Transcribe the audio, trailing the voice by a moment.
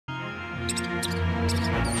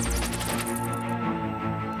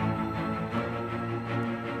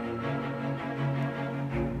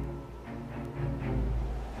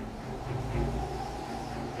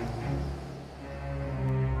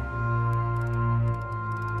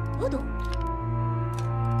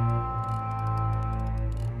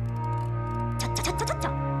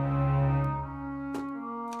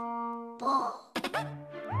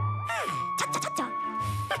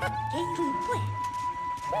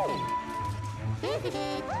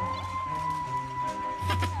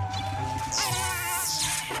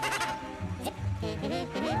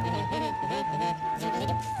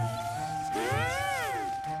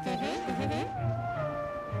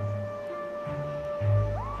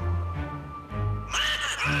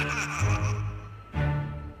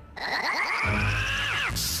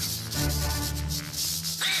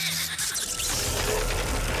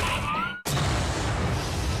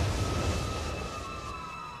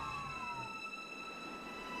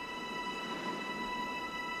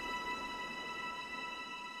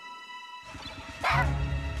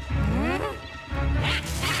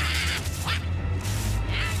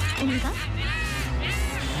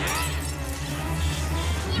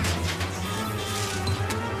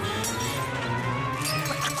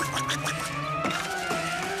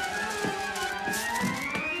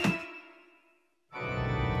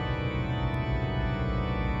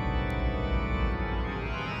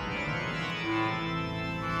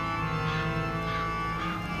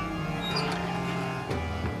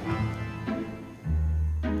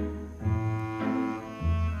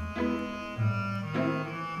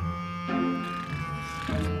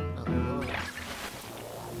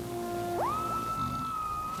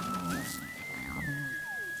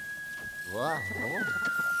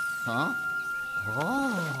Huh?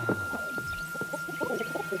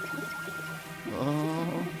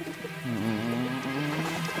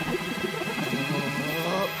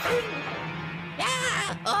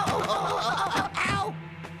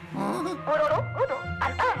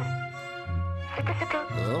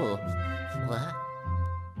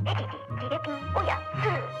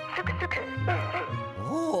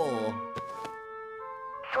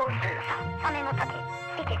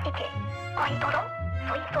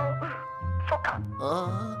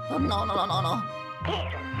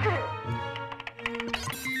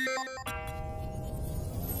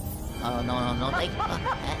 No. No, take...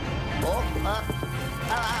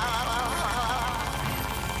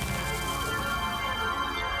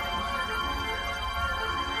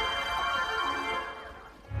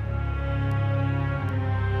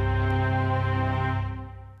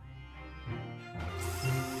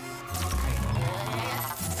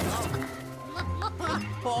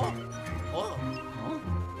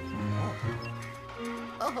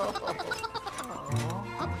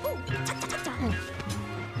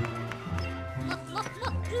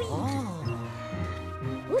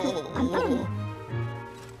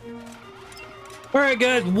 Alright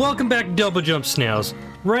guys, welcome back to doublejumpsnails.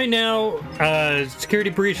 Right now, security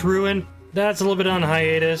breach ruin. That's a little bit on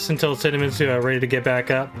hiatus until Cinnamon's ready to get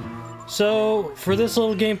back up. So, for this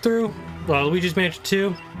little game through, Luigi's Mansion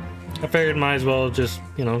 2, I figured might as well just,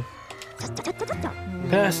 you know,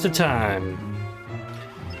 pass the time.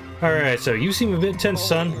 Alright, so you seem a bit tense,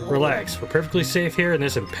 son. Relax, we're perfectly safe here in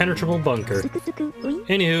this impenetrable bunker.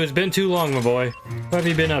 Anywho, it's been too long, my boy. What have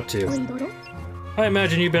you been up to? I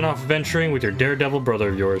imagine you've been off adventuring with your daredevil brother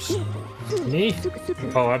of yours. Me?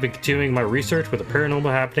 Oh, I've been continuing my research with the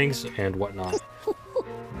paranormal happenings and whatnot.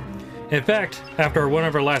 In fact, after one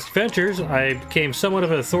of our last adventures, I became somewhat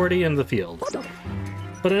of an authority in the field.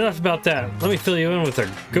 But enough about that. Let me fill you in with our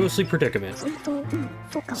ghostly predicament.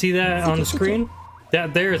 See that on the screen?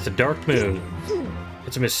 That there is the Dark Moon.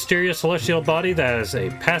 It's a mysterious celestial body that has a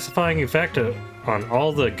pacifying effect on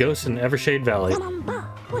all the ghosts in Evershade Valley.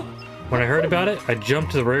 When I heard about it, I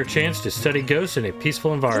jumped to the rare chance to study ghosts in a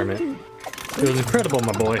peaceful environment. It was incredible,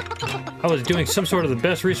 my boy. I was doing some sort of the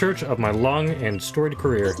best research of my long and storied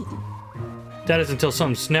career. That is until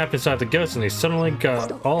something snapped inside the ghosts and they suddenly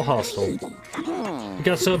got all hostile. It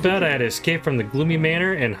got so bad I had to escape from the gloomy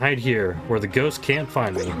manor and hide here, where the ghosts can't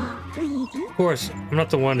find me. Of course, I'm not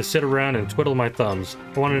the one to sit around and twiddle my thumbs.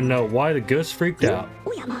 I wanted to know why the ghosts freaked out.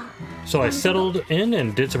 So I settled in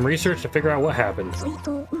and did some research to figure out what happened.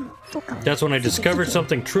 That's when I discovered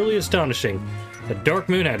something truly astonishing. The Dark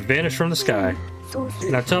Moon had vanished from the sky.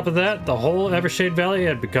 And on top of that, the whole Evershade Valley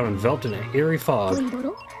had become enveloped in an eerie fog.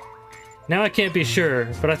 Now I can't be sure,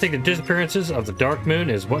 but I think the disappearances of the Dark Moon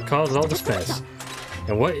is what caused all this mess.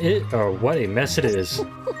 And what a mess it is. If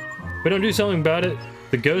we don't do something about it,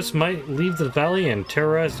 the ghosts might leave the valley and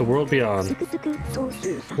terrorize the world beyond.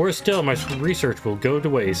 Worse still, my research will go to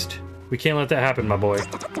waste. We can't let that happen, my boy.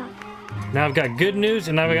 Now I've got good news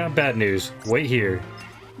and now I've got bad news. Wait here.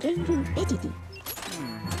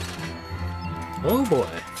 Oh boy.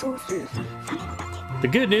 The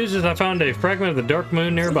good news is I found a fragment of the dark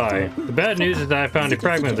moon nearby. The bad news is that I found a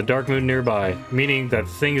fragment of the dark moon nearby, meaning that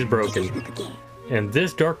the thing is broken. And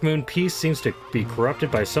this dark moon piece seems to be corrupted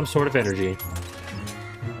by some sort of energy.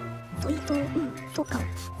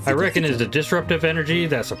 I reckon it's a disruptive energy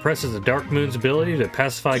that suppresses the dark moon's ability to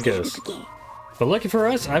pacify ghosts. But lucky for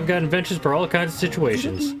us, I've got inventions for all kinds of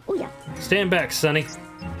situations. Stand back, Sonny.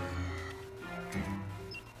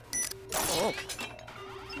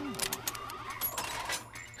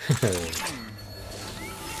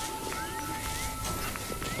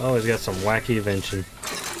 Oh, he's got some wacky invention.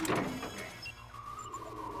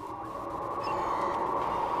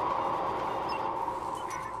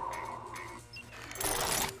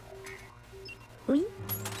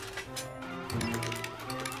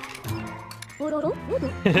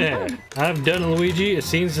 I've done it, Luigi. It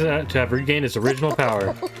seems to have regained its original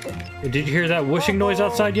power. Did you hear that whooshing noise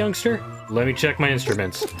outside, youngster? Let me check my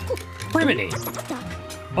instruments. Criminy!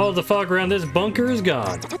 All the fog around this bunker is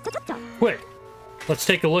gone. Quick, let's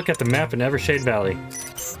take a look at the map in Evershade Valley.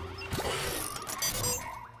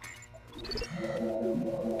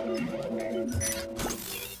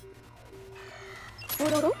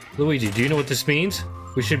 Luigi, do you know what this means?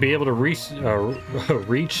 We should be able to reach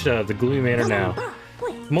the Gloomy Manor now.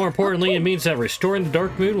 More importantly, it means that restoring the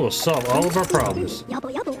Dark Moon will solve all of our problems.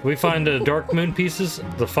 If we find the Dark Moon pieces,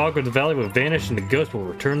 the fog of the valley will vanish and the ghosts will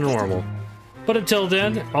return to normal. But until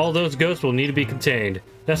then, all those ghosts will need to be contained.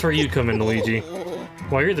 That's where you come in, Luigi.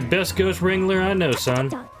 Why, you're the best ghost wrangler I know,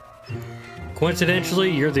 son.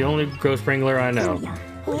 Coincidentally, you're the only ghost wrangler I know.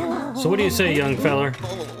 So what do you say, young feller?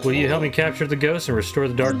 Will you help me capture the ghosts and restore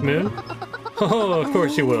the Dark Moon? Oh, of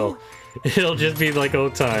course you will. It'll just be like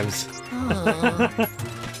old times.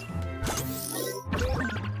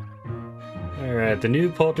 Alright, the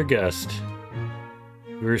new Poltergust.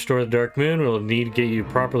 We restore the Dark Moon. We'll need to get you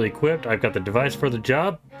properly equipped. I've got the device for the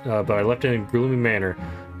job, but I left it in Gloomy Manor.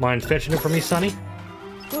 Mind fetching it for me, Sonny?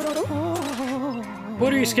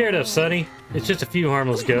 What are you scared of, Sonny? It's just a few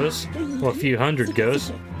harmless ghosts. Well, a few hundred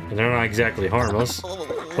ghosts. And they're not exactly harmless.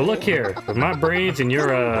 But look here, with my brains and your,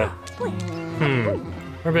 we're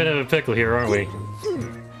a bit of a pickle here, aren't we?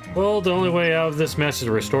 Well, the only way out of this mess is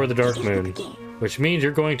to restore the Dark Moon. Which means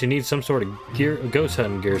you're going to need some sort of ghost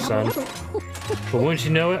hunting gear, son. But once you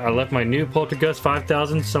know it, I left my new Poltergust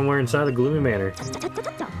 5000 somewhere inside the Gloomy Manor.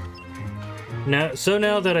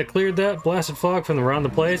 Now that I cleared that blasted fog from around the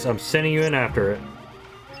place, I'm sending you in after it.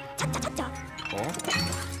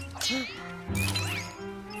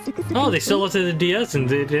 Oh, they still left it to the DS and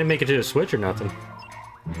they didn't make it to the Switch or nothing.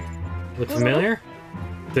 Look familiar?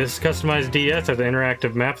 This customized DS has an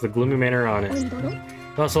interactive map of the Gloomy Manor on it.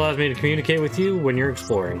 It also allows me to communicate with you when you're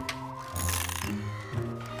exploring.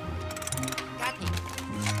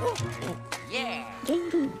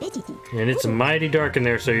 And it's mighty dark in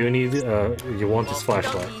there, so you need you want this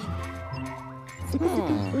flashlight.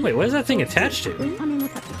 Wait, what is that thing attached to?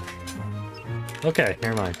 Okay,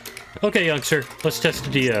 never mind. Okay, youngster, let's test the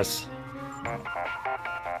DS.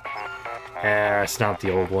 Ah, it's not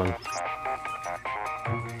the old one.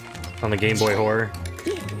 On the Game Boy Horror.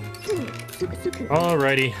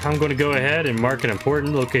 Alrighty, I'm going to go ahead and mark an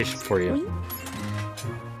important location for you.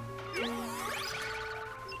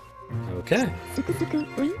 Okay.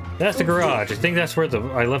 That's the garage. I think that's where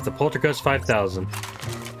I left the Poltergust 5000.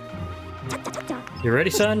 You ready,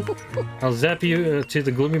 son? I'll zap you to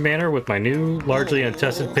the Gloomy Manor with my new, largely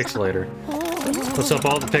untested pixelator. Let's up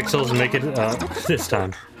all the pixels and make it this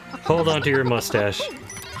time. Hold on to your mustache.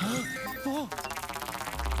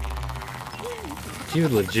 You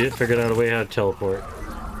legit figured out a way how to teleport.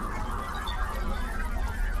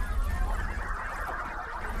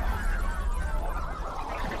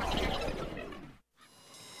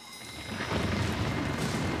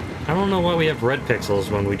 I don't know why we have red pixels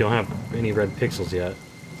when we don't have any red pixels yet.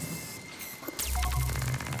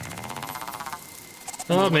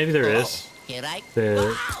 Oh, maybe there is.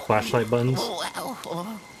 The flashlight buttons.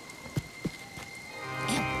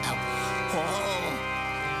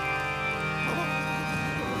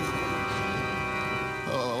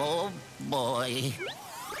 Oh boy.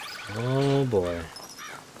 Oh boy.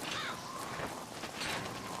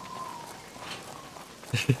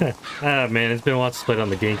 Ah man, it's been a while since I played on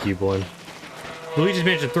the GameCube one. Luigi's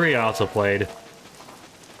Mansion 3 I also played.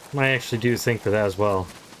 Might actually do think for that as well.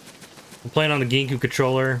 I'm playing on the GameCube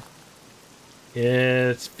controller.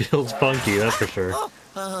 It feels funky, that's for sure.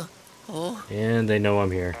 And they know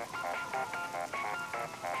I'm here.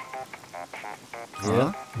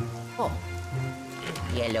 Yeah.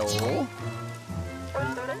 Hello.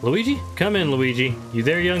 Luigi? Come in, Luigi. You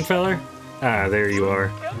there, young feller? Ah, there you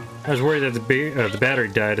are. I was worried that the battery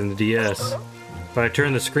died in the DS. but I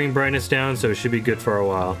turned the screen brightness down, so it should be good for a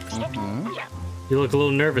while. You look a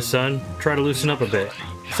little nervous, son. Try to loosen up a bit.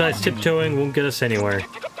 Besides, tiptoeing won't get us anywhere.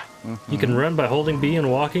 You can run by holding B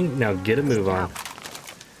and walking. Now get a move on.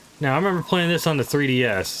 Now, I remember playing this on the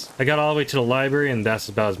 3DS. I got all the way to the library, and that's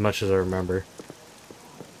about as much as I remember.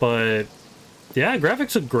 But, yeah,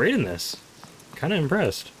 graphics look great in this. Kind of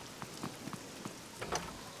impressed.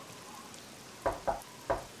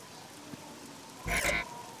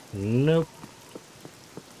 Nope.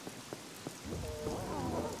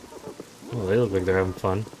 Oh, they look like they're having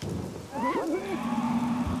fun.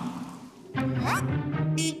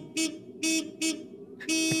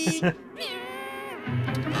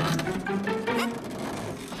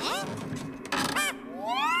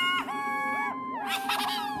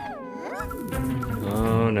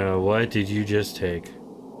 Oh no, what did you just take?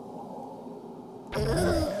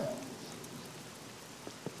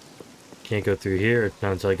 Can't go through here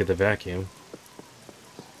not until I get the vacuum.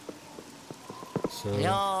 So.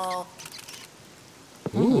 Hello?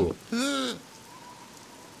 Ooh.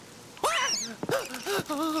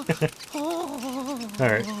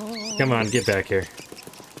 Alright, come on, get back here.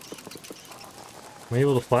 Am I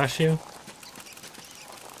able to flash you?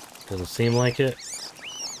 Doesn't seem like it.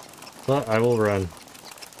 But I will run.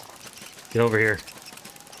 Get over here.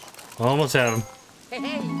 Almost have him.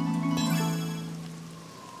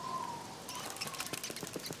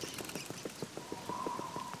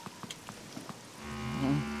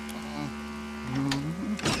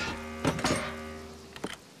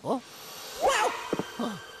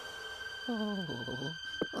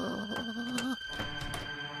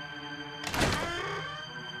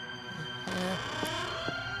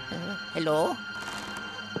 Hello?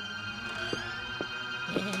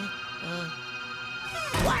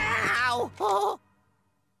 Wow!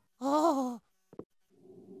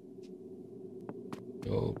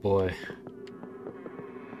 Oh boy.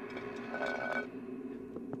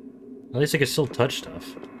 At least I can still touch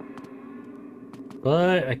stuff.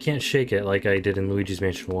 But I can't shake it like I did in Luigi's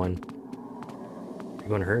Mansion 1. You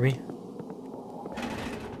gonna hurt me?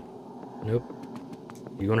 Nope.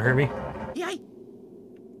 You gonna hurt me? Yay!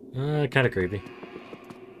 Kinda creepy.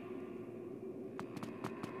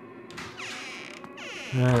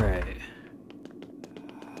 Alright.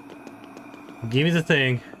 Give me the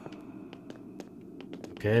thing.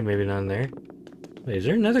 Okay, maybe not in there. Wait, is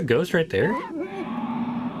there another ghost right there?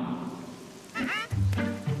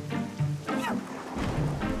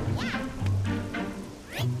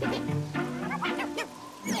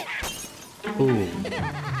 Ooh.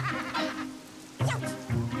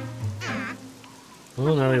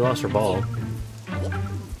 Oh, now they lost her ball.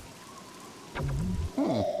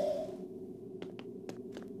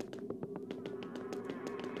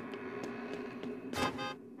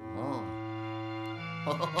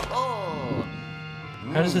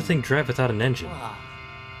 How does the thing drive without an engine?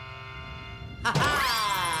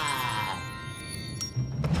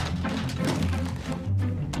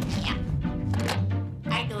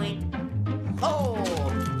 I do it. Oh!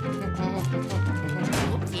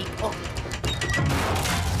 Oopsie. Oh.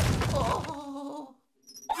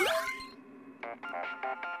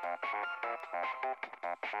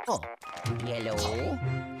 Oh. Yellow.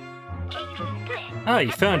 Ah,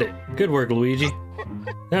 you found it. Good work, Luigi.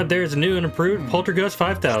 Now there's a new and improved Poltergust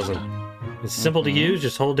 5000. It's simple to use,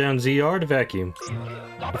 just hold down ZR to vacuum.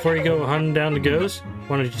 Before you go hunting down the ghost,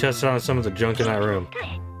 why don't you test it on some of the junk in that room?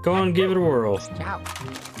 Go on and give it a whirl. Ciao.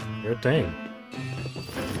 Good thing.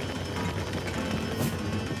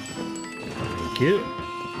 Cute.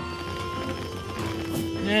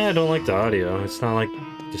 Yeah, I don't like the audio. It's not like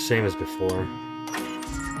the same as before.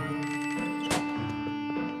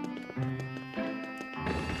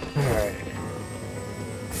 Alright.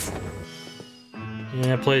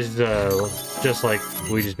 Yeah, it plays just like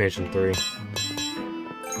Luigi's Mansion 3.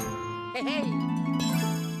 Hey, hey.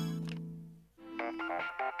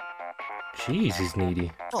 Jeez, he's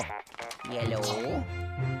needy. Oh. Yellow.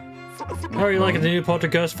 How are you liking the new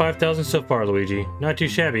Poltergust 5000 so far, Luigi? Not too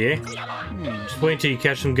shabby, eh? Just wait until you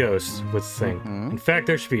catch some ghosts with the thing. In fact,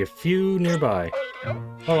 there should be a few nearby.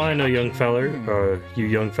 Oh, I know, young feller. You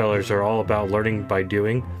young fellers are all about learning by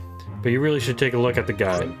doing, but you really should take a look at the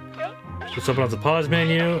guide. Just open up the pause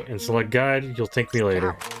menu and select guide. You'll thank me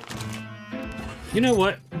later. You know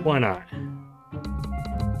what? Why not?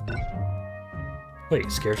 Wait,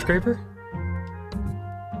 Scare Scraper?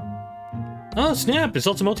 Oh, snap! It's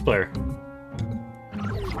also multiplayer.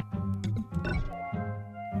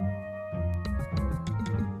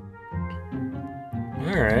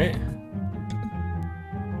 Alright.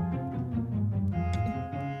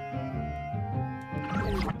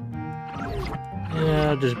 Yeah,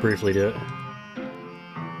 I'll just briefly do it.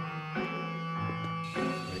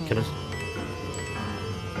 can I...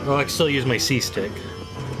 Oh, I can still use my C stick.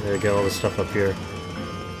 There, get all the stuff up here.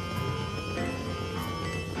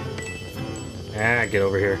 Ah, get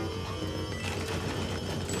over here.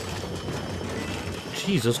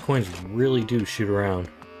 Jeez, those coins really do shoot around.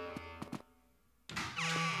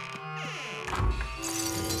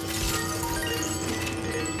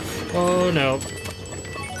 Oh no.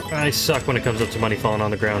 I suck when it comes up to money falling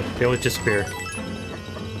on the ground. They always disappear.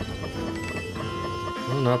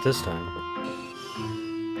 Well, not this time.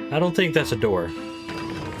 I don't think that's a door.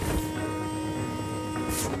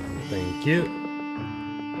 Thank you.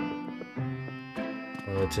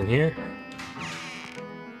 What's in here?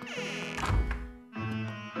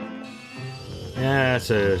 Yeah, that's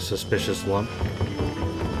a suspicious lump.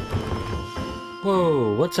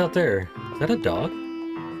 Whoa, what's out there? Is that a dog?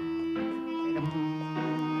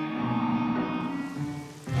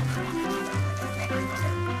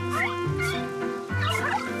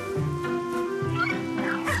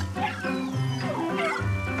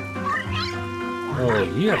 Oh,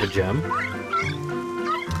 you have a gem.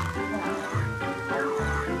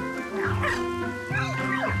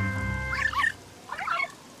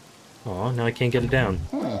 Aw, now I can't get it down.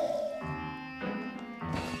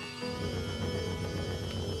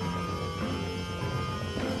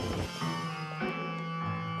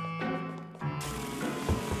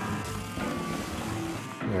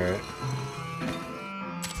 Alright.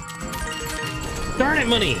 Darn it,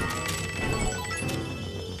 money!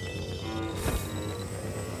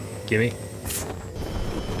 Gimme.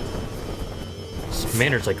 This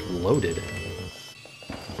manor's like loaded.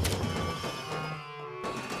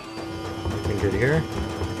 Anything good here?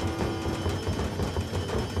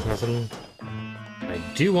 Nothing. I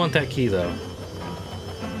do want that key though.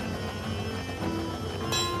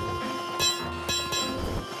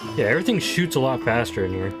 Yeah, everything shoots a lot faster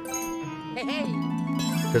in here.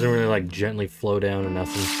 Doesn't really like gently flow down or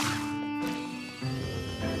nothing.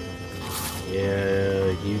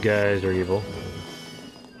 Yeah, you guys are evil.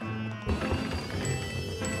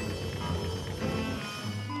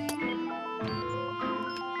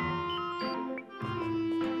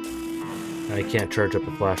 I can't charge up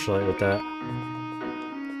a flashlight with that.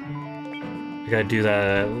 I gotta do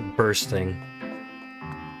that burst thing.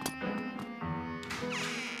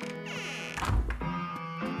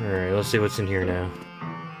 Alright, let's see what's in here now.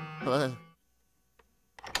 Huh.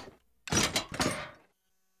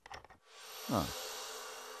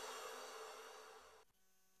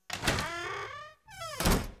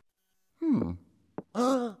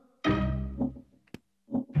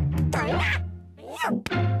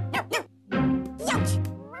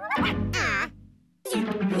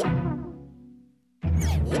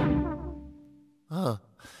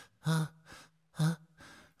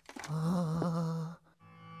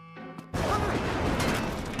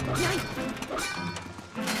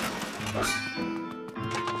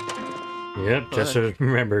 Yep, just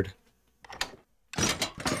remembered.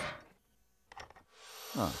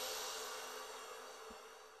 Huh.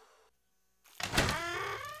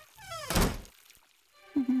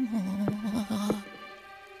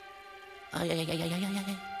 Ay, ay, ay, ay, ay, ay,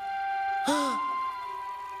 ay.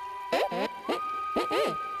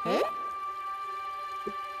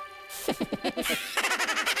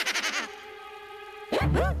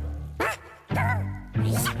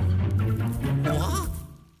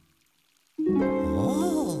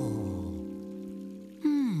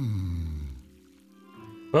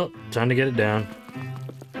 Well, time to get it down.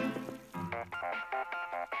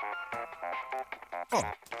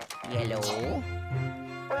 Yellow.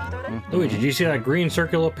 Luigi, did you see that green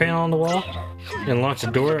circular panel on the wall? It unlocks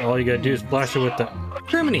the door. All you gotta do is flash it with the...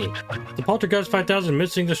 Criminy! The Poltergust 5000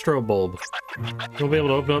 missing the strobe bulb. You won't be able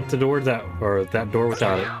to open up the door that door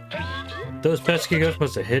without it. Those pesky ghosts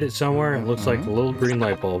must have hid it somewhere. It looks like a little green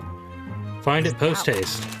light bulb. Find it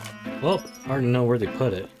post-haste. Well, hard to know where they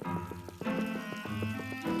put it.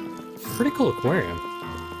 Pretty cool aquarium.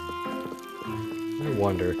 I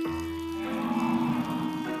wonder.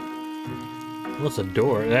 What's a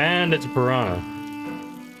door? And it's a piranha.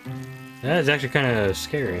 That is actually kind of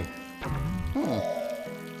scary.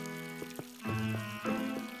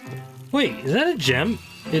 Wait, is that a gem?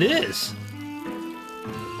 It is.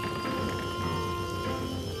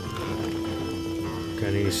 Got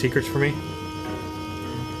any secrets for me?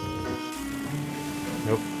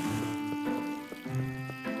 Nope.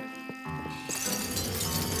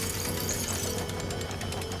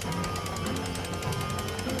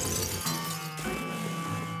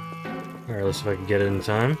 Alright, let's see if I can get it in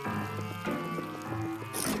time.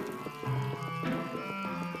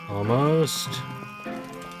 Almost.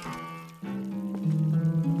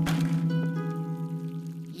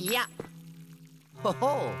 Ho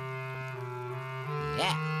ho.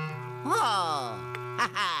 Yeah. Oh.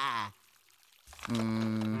 Ha ha.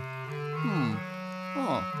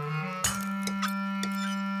 Oh.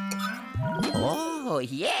 Oh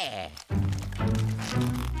yeah.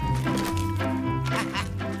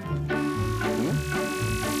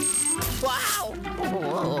 Wow.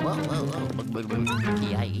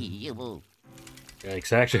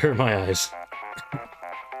 Yikes, actually hurt my eyes.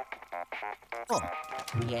 Oh.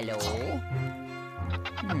 Yellow.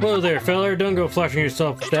 Whoa there, feller. Don't go flashing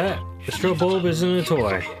yourself with that. The strobe bulb isn't a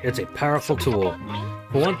toy. It's a powerful tool.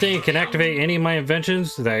 For one thing, it can activate any of my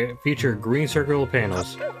inventions that feature green circular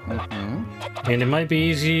panels. And it might be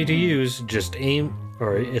easy to use. Just aim,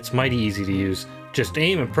 or it's mighty easy to use. Just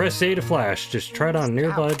aim and press A to flash. Just try it on a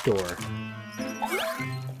nearby door.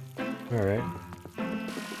 Alright.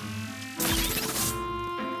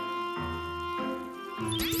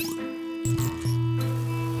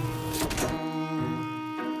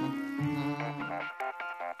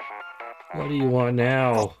 What do you want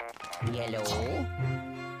now? Yellow.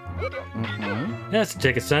 That's a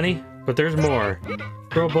ticket, Sonny. But there's more.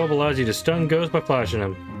 Strobe bulb allows you to stun ghosts by flashing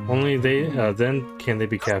them. Only then can they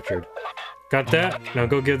be captured. Got that? Now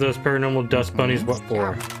go give those paranormal dust bunnies what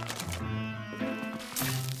for.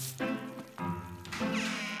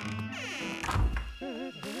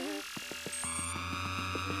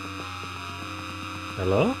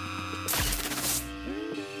 Hello?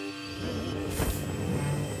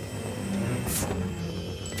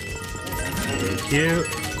 Thank you.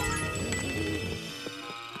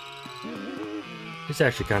 It's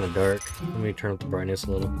actually kind of dark. Let me turn up the brightness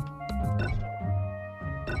a little.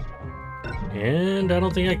 And I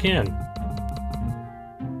don't think I can.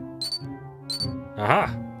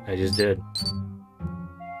 Aha! I just did.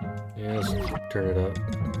 Yeah, let's turn it up.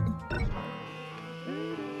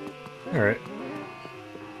 Alright.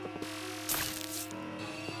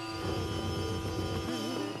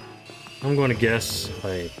 I'm going to guess if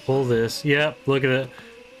I pull this. Yep, look at it.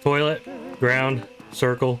 Toilet, ground,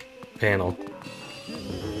 circle, panel.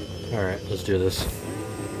 Alright, let's do this.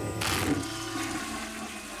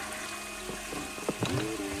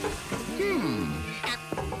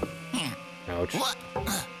 Ouch.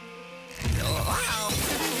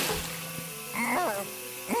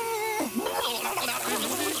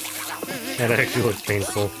 That actually looks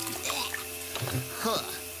painful.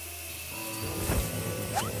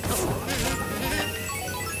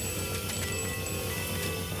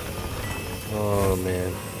 Oh man.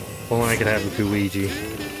 If only I could have a Luigi.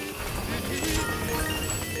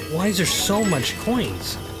 Why is there so much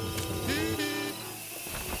coins?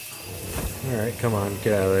 Alright, come on,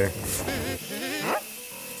 get out of there.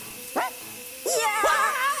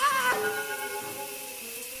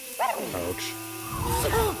 Ouch.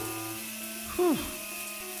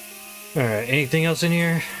 Alright, anything else in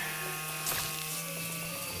here?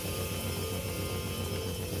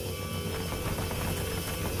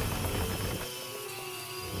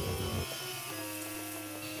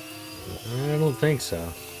 I don't think so.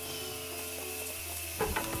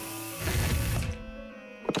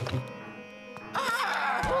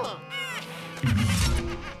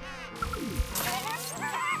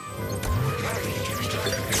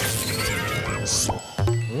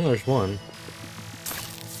 Well, there's one.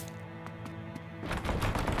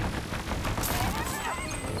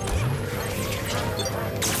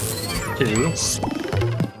 Two.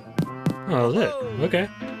 Oh, that's it. Okay.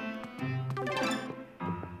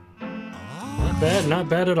 Not bad, not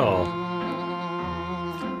bad at all.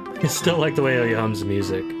 I still like the way he hums the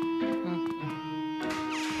music.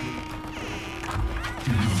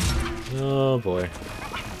 Oh boy.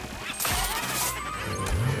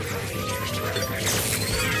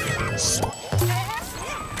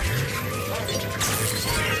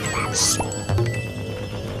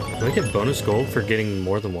 Do I get bonus gold for getting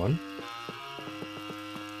more than one?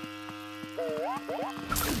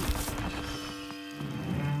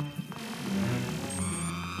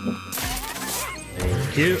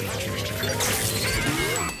 Thank you.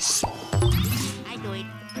 I do it.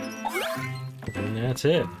 And that's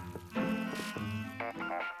it.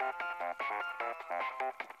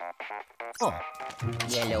 Oh.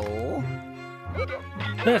 Yellow.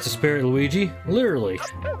 That's a spirit, Luigi. Literally.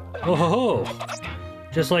 Oh ho ho!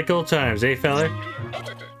 Just like old times, eh, feller?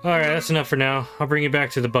 Alright, that's enough for now. I'll bring you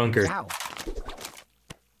back to the bunker. Wow.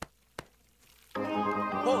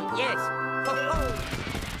 Oh, yes. Ho,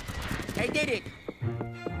 ho. I did it.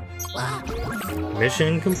 Wow.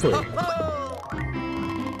 Mission complete. Ho.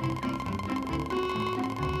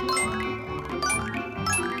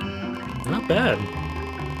 Not bad.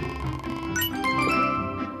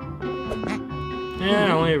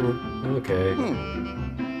 Yeah, only... Okay.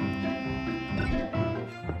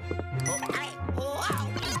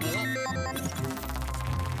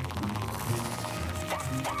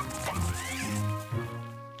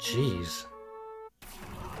 Jeez.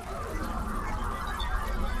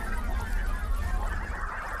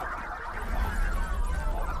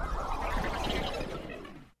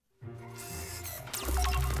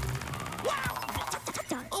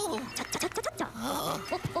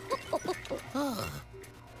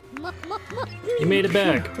 You made it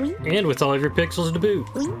back, and with all of your pixels to boot.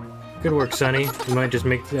 Good work, Sonny. You might just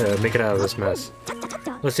make it out of this mess.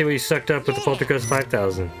 Let's see what you sucked up with the Poltergust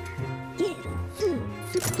 5000.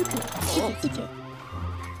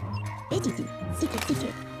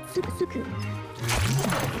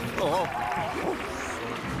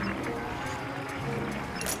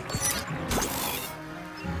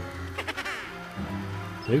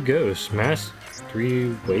 New ghost. Mass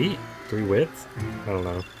 3 weight? 3 width? I don't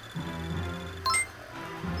know.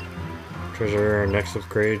 Treasure, next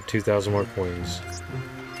upgrade, 2,000 more coins.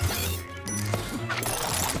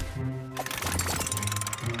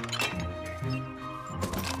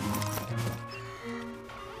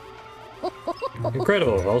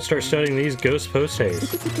 Incredible! I'll start studying these ghosts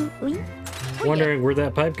post-haste. Wondering where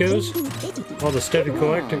that pipe goes? All the stuff you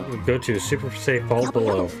collect will go to a super safe vault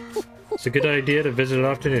below. It's a good idea to visit it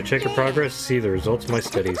often and check your progress to see the results of my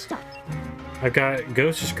studies. I've got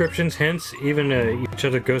ghost descriptions, hints, even each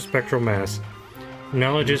other ghost spectral mass.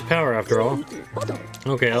 Knowledge is power, after all.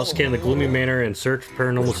 Okay, I'll scan the gloomy manor and search for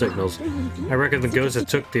paranormal signals. I reckon the ghost that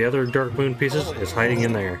took the other dark moon pieces is hiding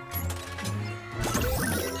in there.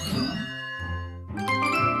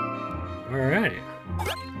 Alright.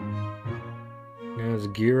 Now let's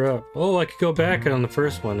gear up. Oh, I could go back on the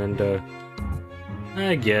first one and,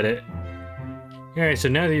 I get it. Alright, so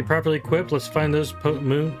now that you're properly equipped, let's find those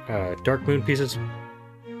dark moon pieces.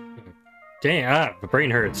 Dang, my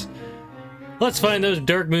brain hurts. Let's find those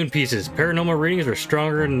dark moon pieces. Paranormal readings are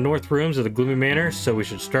stronger in the north rooms of the gloomy manor, so we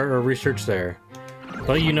should start our research there.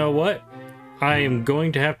 But you know what? I am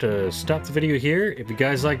going to have to stop the video here. If you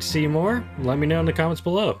guys like to see more, let me know in the comments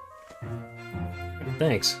below.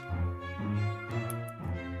 Thanks.